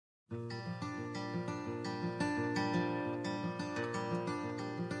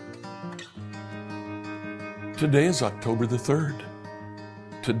Today is October the 3rd.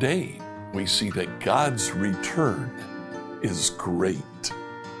 Today, we see that God's return is great.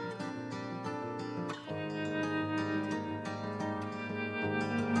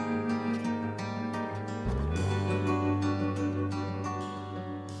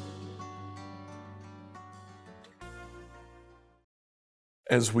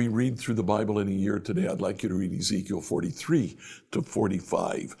 As we read through the Bible in a year today, I'd like you to read Ezekiel 43 to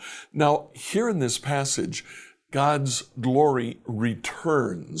 45. Now, here in this passage, God's glory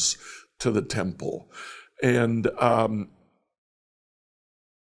returns to the temple. And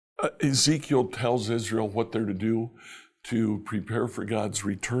Ezekiel tells Israel what they're to do to prepare for God's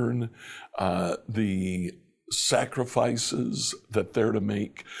return, the sacrifices that they're to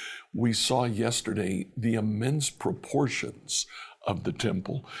make. We saw yesterday the immense proportions of the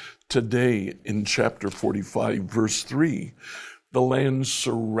temple. Today, in chapter 45, verse 3, the land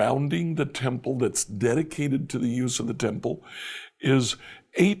surrounding the temple that's dedicated to the use of the temple is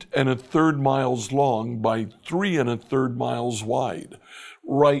 8 1/3 miles long by 3 1/3 miles wide.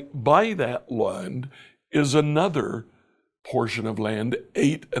 Right by that land is another portion of land,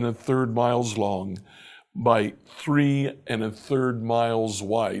 8 1/3 miles long by 3 1/3 miles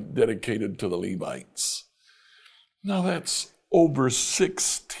wide, dedicated to the Levites. Now that's over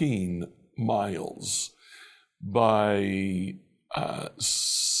 16 miles by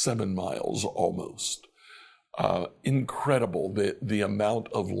 7 miles almost. Incredible, the amount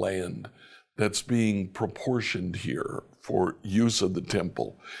of land that's being proportioned here for use of the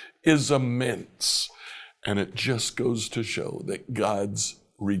temple is immense. And it just goes to show that God's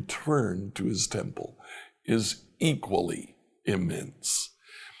return to his temple is equally immense.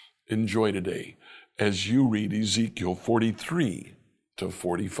 Enjoy today as you read Ezekiel 43 to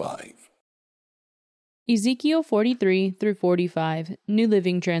 45. Ezekiel 43 through 45, New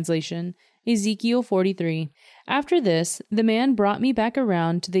Living Translation. Ezekiel 43. After this, the man brought me back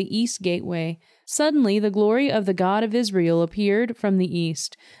around to the east gateway. Suddenly the glory of the God of Israel appeared from the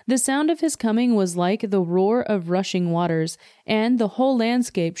east. The sound of his coming was like the roar of rushing waters, and the whole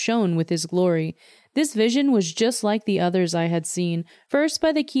landscape shone with his glory. This vision was just like the others I had seen, first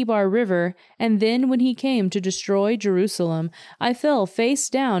by the Kibar River, and then when he came to destroy Jerusalem, I fell face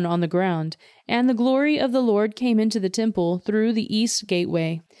down on the ground, and the glory of the Lord came into the temple through the east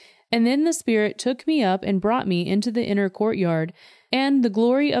gateway. And then the Spirit took me up and brought me into the inner courtyard, and the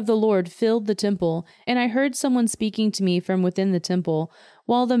glory of the Lord filled the temple, and I heard someone speaking to me from within the temple,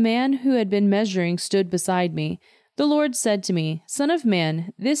 while the man who had been measuring stood beside me. The Lord said to me, Son of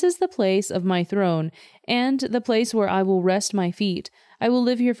man, this is the place of my throne, and the place where I will rest my feet. I will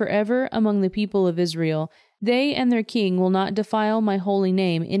live here forever among the people of Israel. They and their king will not defile my holy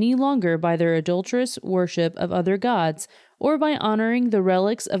name any longer by their adulterous worship of other gods, or by honoring the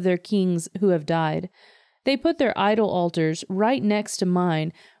relics of their kings who have died. They put their idol altars right next to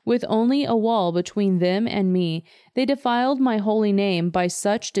mine, with only a wall between them and me. They defiled my holy name by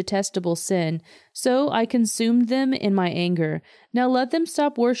such detestable sin, so I consumed them in my anger. Now let them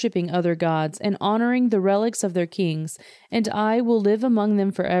stop worshiping other gods and honoring the relics of their kings, and I will live among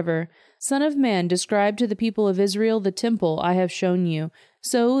them forever. Son of man, describe to the people of Israel the temple I have shown you,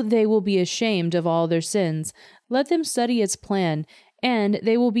 so they will be ashamed of all their sins. Let them study its plan, and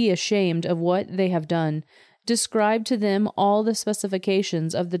they will be ashamed of what they have done. Describe to them all the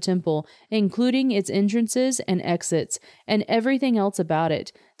specifications of the temple, including its entrances and exits, and everything else about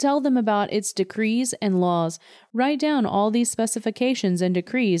it. Tell them about its decrees and laws. Write down all these specifications and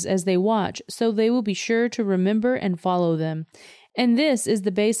decrees as they watch, so they will be sure to remember and follow them. And this is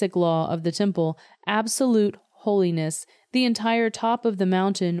the basic law of the temple, absolute holiness. The entire top of the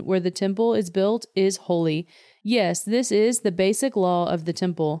mountain where the temple is built is holy. Yes, this is the basic law of the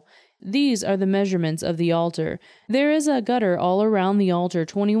temple. These are the measurements of the altar. There is a gutter all around the altar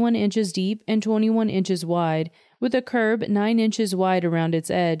 21 inches deep and 21 inches wide, with a curb 9 inches wide around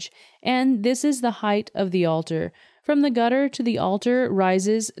its edge, and this is the height of the altar. From the gutter to the altar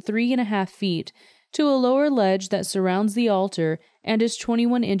rises 3.5 feet, to a lower ledge that surrounds the altar and is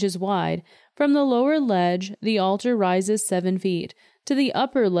 21 inches wide. From the lower ledge, the altar rises 7 feet, to the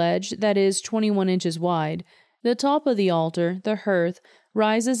upper ledge that is 21 inches wide. The top of the altar, the hearth,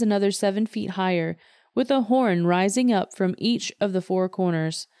 rises another 7 feet higher, with a horn rising up from each of the 4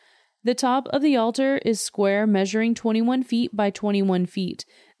 corners. The top of the altar is square, measuring 21 feet by 21 feet.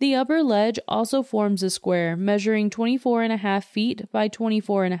 The upper ledge also forms a square, measuring 24.5 feet by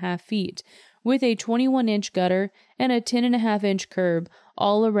 24.5 feet, with a 21-inch gutter and a 10.5-inch curb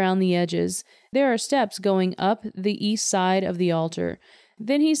all around the edges. There are steps going up the east side of the altar.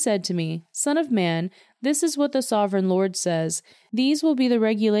 Then he said to me, Son of man, this is what the sovereign Lord says. These will be the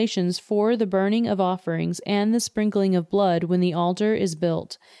regulations for the burning of offerings and the sprinkling of blood when the altar is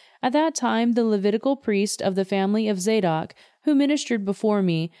built. At that time the Levitical priest of the family of Zadok, who ministered before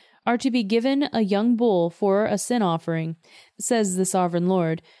me, are to be given a young bull for a sin offering, says the sovereign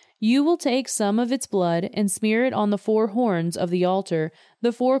Lord. You will take some of its blood and smear it on the four horns of the altar,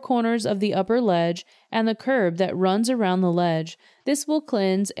 the four corners of the upper ledge, and the curb that runs around the ledge. This will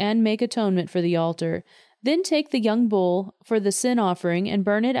cleanse and make atonement for the altar. Then take the young bull for the sin offering and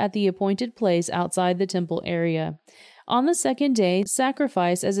burn it at the appointed place outside the temple area. On the second day,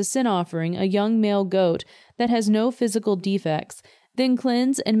 sacrifice as a sin offering a young male goat that has no physical defects. Then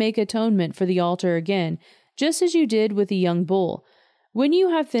cleanse and make atonement for the altar again, just as you did with the young bull. When you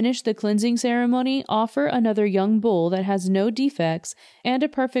have finished the cleansing ceremony, offer another young bull that has no defects and a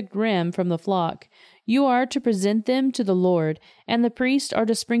perfect ram from the flock. You are to present them to the Lord, and the priests are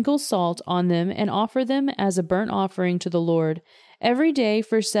to sprinkle salt on them and offer them as a burnt offering to the Lord. Every day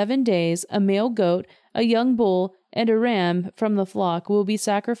for 7 days, a male goat, a young bull, and a ram from the flock will be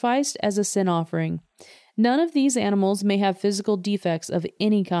sacrificed as a sin offering. None of these animals may have physical defects of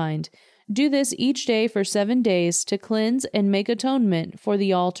any kind. Do this each day for 7 days to cleanse and make atonement for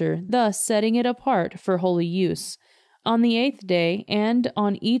the altar, thus setting it apart for holy use. On the 8th day, and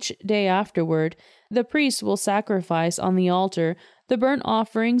on each day afterward, the priest will sacrifice on the altar the burnt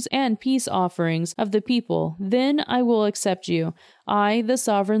offerings and peace offerings of the people. Then I will accept you. I, the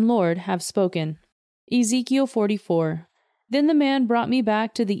sovereign Lord, have spoken. Ezekiel 44. Then the man brought me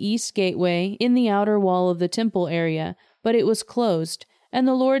back to the east gateway in the outer wall of the temple area, but it was closed. And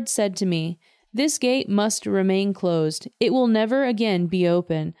the Lord said to me, This gate must remain closed. It will never again be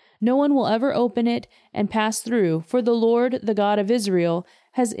open. No one will ever open it and pass through, for the Lord, the God of Israel,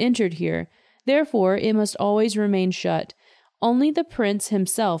 has entered here. Therefore it must always remain shut. Only the prince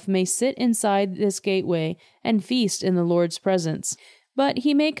himself may sit inside this gateway and feast in the Lord's presence. But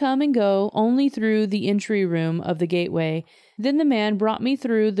he may come and go only through the entry room of the gateway. Then the man brought me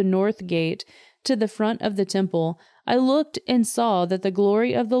through the north gate to the front of the temple. I looked and saw that the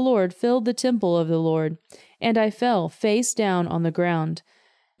glory of the Lord filled the temple of the Lord, and I fell face down on the ground.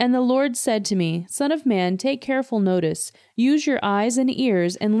 And the Lord said to me, Son of man, take careful notice. Use your eyes and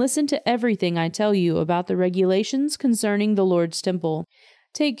ears and listen to everything I tell you about the regulations concerning the Lord's temple.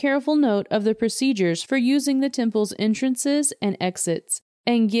 Take careful note of the procedures for using the temple's entrances and exits,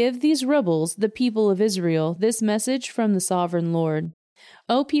 and give these rebels, the people of Israel, this message from the sovereign Lord.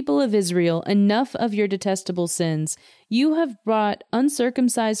 O people of Israel, enough of your detestable sins. You have brought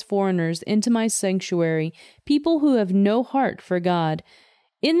uncircumcised foreigners into my sanctuary, people who have no heart for God.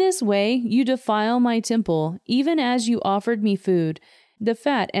 In this way you defile my temple, even as you offered me food, the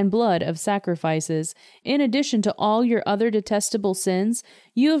fat and blood of sacrifices. In addition to all your other detestable sins,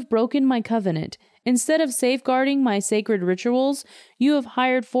 you have broken my covenant. Instead of safeguarding my sacred rituals, you have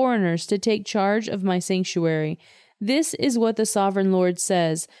hired foreigners to take charge of my sanctuary. This is what the sovereign Lord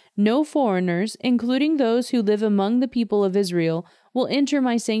says. No foreigners, including those who live among the people of Israel, will enter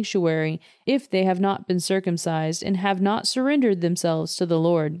my sanctuary if they have not been circumcised and have not surrendered themselves to the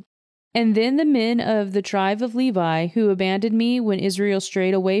Lord. And then the men of the tribe of Levi, who abandoned me when Israel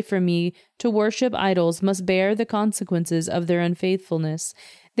strayed away from me to worship idols, must bear the consequences of their unfaithfulness.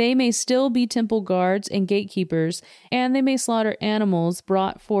 They may still be temple guards and gatekeepers, and they may slaughter animals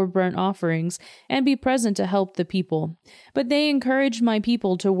brought for burnt offerings, and be present to help the people. But they encouraged my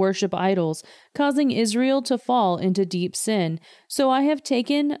people to worship idols, causing Israel to fall into deep sin. So I have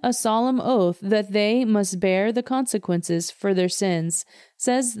taken a solemn oath that they must bear the consequences for their sins,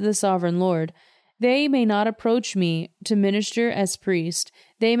 says the sovereign Lord. They may not approach me to minister as priest.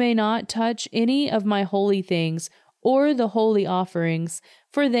 They may not touch any of my holy things, or the holy offerings,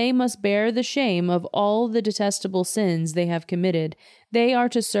 for they must bear the shame of all the detestable sins they have committed. They are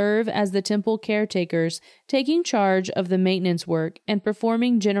to serve as the temple caretakers, taking charge of the maintenance work and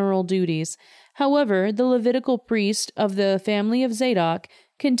performing general duties. However, the Levitical priest of the family of Zadok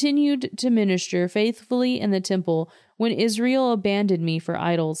continued to minister faithfully in the temple when Israel abandoned me for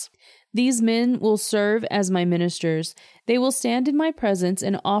idols. These men will serve as my ministers. They will stand in my presence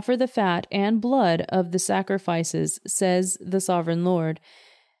and offer the fat and blood of the sacrifices, says the sovereign Lord.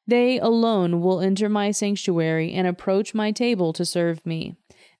 They alone will enter my sanctuary and approach my table to serve me.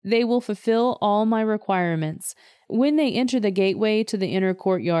 They will fulfill all my requirements. When they enter the gateway to the inner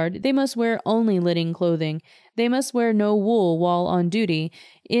courtyard, they must wear only linen clothing. They must wear no wool while on duty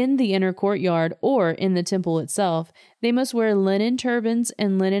in the inner courtyard or in the temple itself. They must wear linen turbans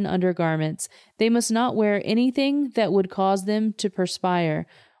and linen undergarments. They must not wear anything that would cause them to perspire.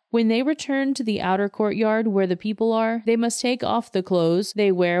 When they return to the outer courtyard where the people are, they must take off the clothes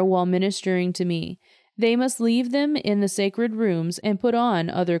they wear while ministering to me. They must leave them in the sacred rooms and put on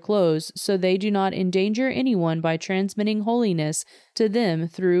other clothes, so they do not endanger anyone by transmitting holiness to them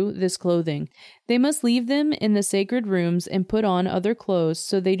through this clothing. They must leave them in the sacred rooms and put on other clothes,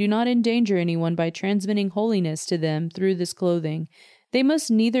 so they do not endanger anyone by transmitting holiness to them through this clothing. They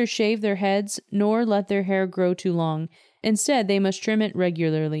must neither shave their heads nor let their hair grow too long. Instead, they must trim it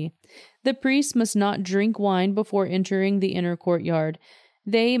regularly. The priests must not drink wine before entering the inner courtyard.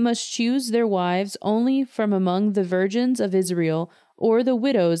 They must choose their wives only from among the virgins of Israel or the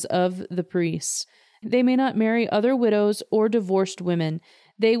widows of the priests. They may not marry other widows or divorced women.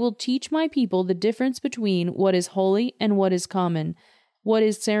 They will teach my people the difference between what is holy and what is common, what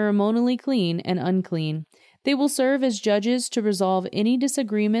is ceremonially clean and unclean. They will serve as judges to resolve any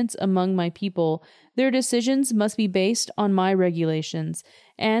disagreements among my people. Their decisions must be based on my regulations,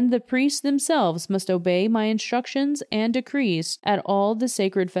 and the priests themselves must obey my instructions and decrees at all the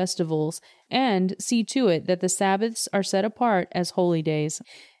sacred festivals, and see to it that the Sabbaths are set apart as holy days.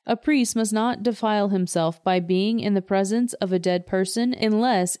 A priest must not defile himself by being in the presence of a dead person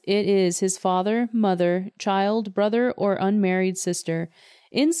unless it is his father, mother, child, brother, or unmarried sister.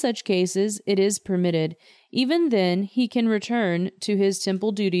 In such cases, it is permitted. Even then, he can return to his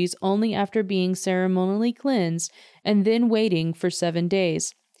temple duties only after being ceremonially cleansed and then waiting for 7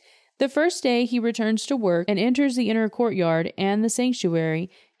 days. The first day he returns to work and enters the inner courtyard and the sanctuary,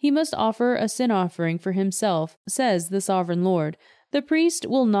 he must offer a sin offering for himself, says the sovereign Lord. The priest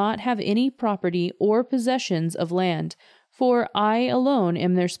will not have any property or possessions of land, for I alone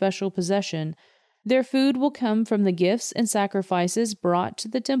am their special possession. Their food will come from the gifts and sacrifices brought to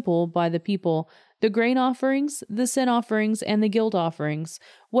the temple by the people, the grain offerings, the sin offerings, and the guilt offerings.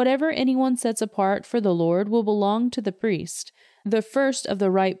 Whatever anyone sets apart for the Lord will belong to the priest. The first of the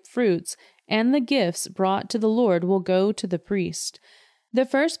ripe fruits and the gifts brought to the Lord will go to the priest. The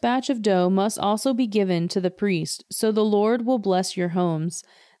first batch of dough must also be given to the priest, so the Lord will bless your homes.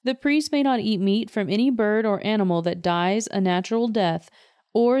 The priest may not eat meat from any bird or animal that dies a natural death,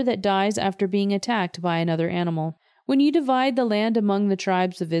 or that dies after being attacked by another animal. When you divide the land among the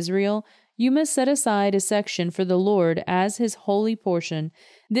tribes of Israel, you must set aside a section for the Lord as his holy portion.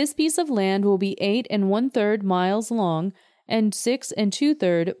 This piece of land will be 8 1/3 miles long and 6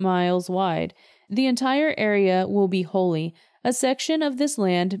 2/3 miles wide. The entire area will be holy. A section of this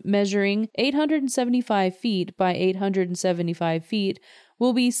land measuring 875 feet by 875 feet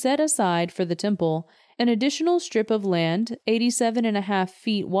will be set aside for the temple. An additional strip of land, 87.5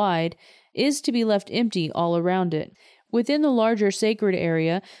 feet wide, is to be left empty all around it. Within the larger sacred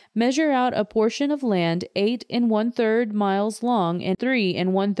area, measure out a portion of land 8 1/3 miles long and 3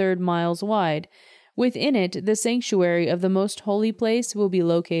 1/3 miles wide. Within it, the sanctuary of the most holy place will be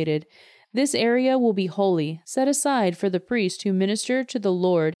located. This area will be holy, set aside for the priests who minister to the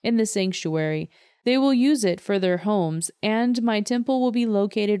Lord in the sanctuary. They will use it for their homes, and my temple will be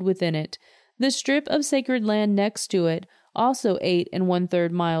located within it. The strip of sacred land next to it, also 8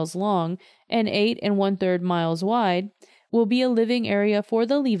 1/3 miles long and 8 1/3 miles wide, will be a living area for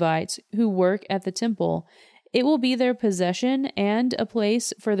the Levites who work at the temple. It will be their possession and a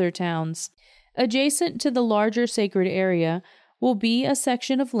place for their towns. Adjacent to the larger sacred area will be a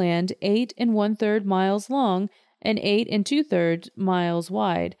section of land 8 1/3 miles long and 8 2/3 miles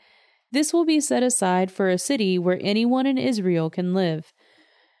wide. This will be set aside for a city where anyone in Israel can live.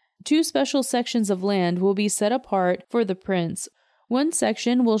 2 special sections of land will be set apart for the prince. One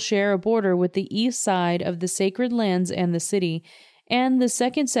section will share a border with the east side of the sacred lands and the city, and the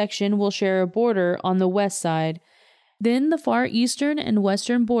second section will share a border on the west side. Then the far eastern and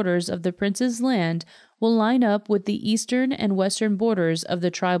western borders of the prince's land will line up with the eastern and western borders of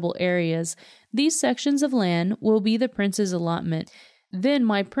the tribal areas. These sections of land will be the prince's allotment. Then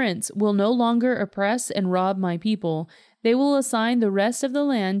my prince will no longer oppress and rob my people. They will assign the rest of the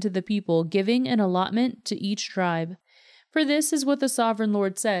land to the people, giving an allotment to each tribe. For this is what the sovereign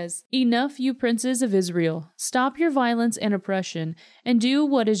Lord says: Enough, you princes of Israel! Stop your violence and oppression, and do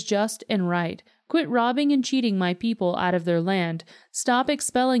what is just and right. Quit robbing and cheating my people out of their land. Stop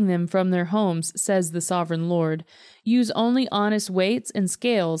expelling them from their homes, says the sovereign Lord. Use only honest weights and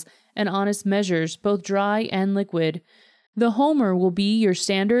scales, and honest measures, both dry and liquid. The homer will be your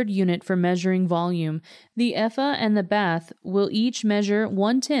standard unit for measuring volume. The ephah and the bath will each measure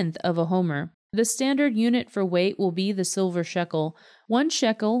 1/10 of a homer. The standard unit for weight will be the silver shekel. 1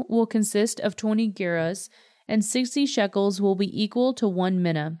 shekel will consist of 20 gerahs, and 60 shekels will be equal to 1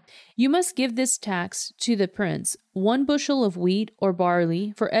 minnah. You must give this tax to the prince, 1 bushel of wheat or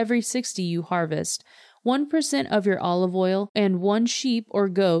barley for every 60 you harvest, 1% of your olive oil, and 1 sheep or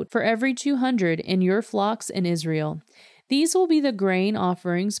goat for every 200 in your flocks in Israel. These will be the grain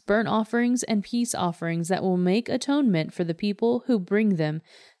offerings, burnt offerings, and peace offerings that will make atonement for the people who bring them,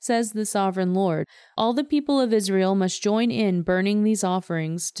 says the sovereign Lord. All the people of Israel must join in burning these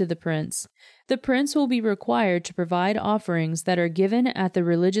offerings to the prince. The prince will be required to provide offerings that are given at the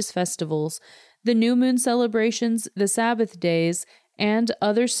religious festivals, the new moon celebrations, the Sabbath days, and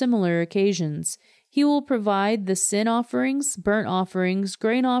other similar occasions. He will provide the sin offerings, burnt offerings,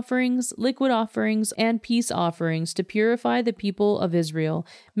 grain offerings, liquid offerings, and peace offerings to purify the people of Israel,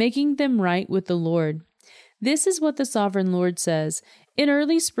 making them right with the Lord. This is what the sovereign Lord says. In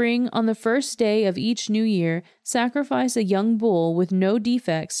early spring, on the first day of each new year, sacrifice a young bull with no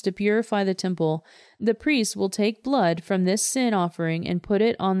defects to purify the temple. The priest will take blood from this sin offering and put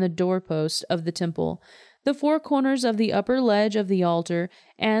it on the doorpost of the temple, the 4 corners of the upper ledge of the altar,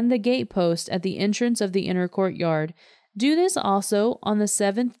 and the gatepost at the entrance of the inner courtyard. Do this also on the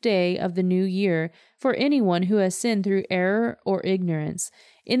 7th day of the new year, for anyone who has sinned through error or ignorance.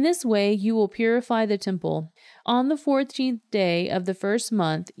 In this way you will purify the temple. On the 14th day of the first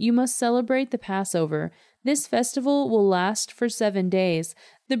month you must celebrate the Passover. This festival will last for 7 days.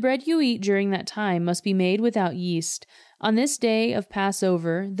 The bread you eat during that time must be made without yeast. On this day of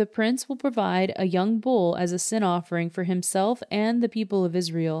Passover, the prince will provide a young bull as a sin offering for himself and the people of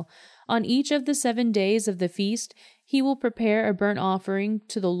Israel. On each of the 7 days of the feast, he will prepare a burnt offering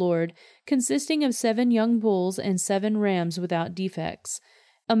to the Lord, consisting of 7 young bulls and 7 rams without defects.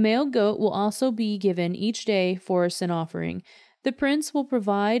 A male goat will also be given each day for a sin offering. The prince will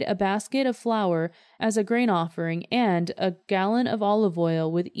provide a basket of flour as a grain offering and a gallon of olive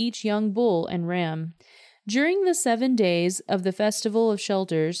oil with each young bull and ram. During the 7 days of the Festival of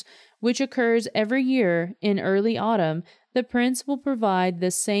Shelters, which occurs every year in early autumn, the prince will provide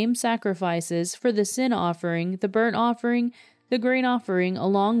the same sacrifices for the sin offering, the burnt offering, the grain offering,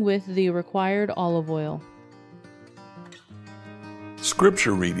 along with the required olive oil.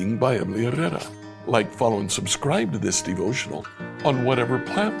 Scripture reading by Emily Herrera. Like, follow, and subscribe to this devotional on whatever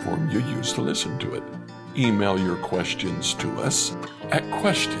platform you use to listen to it. Email your questions to us at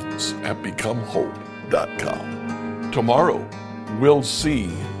questions@becomehope.com. Tomorrow, we'll see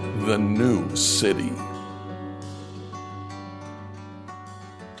the new city.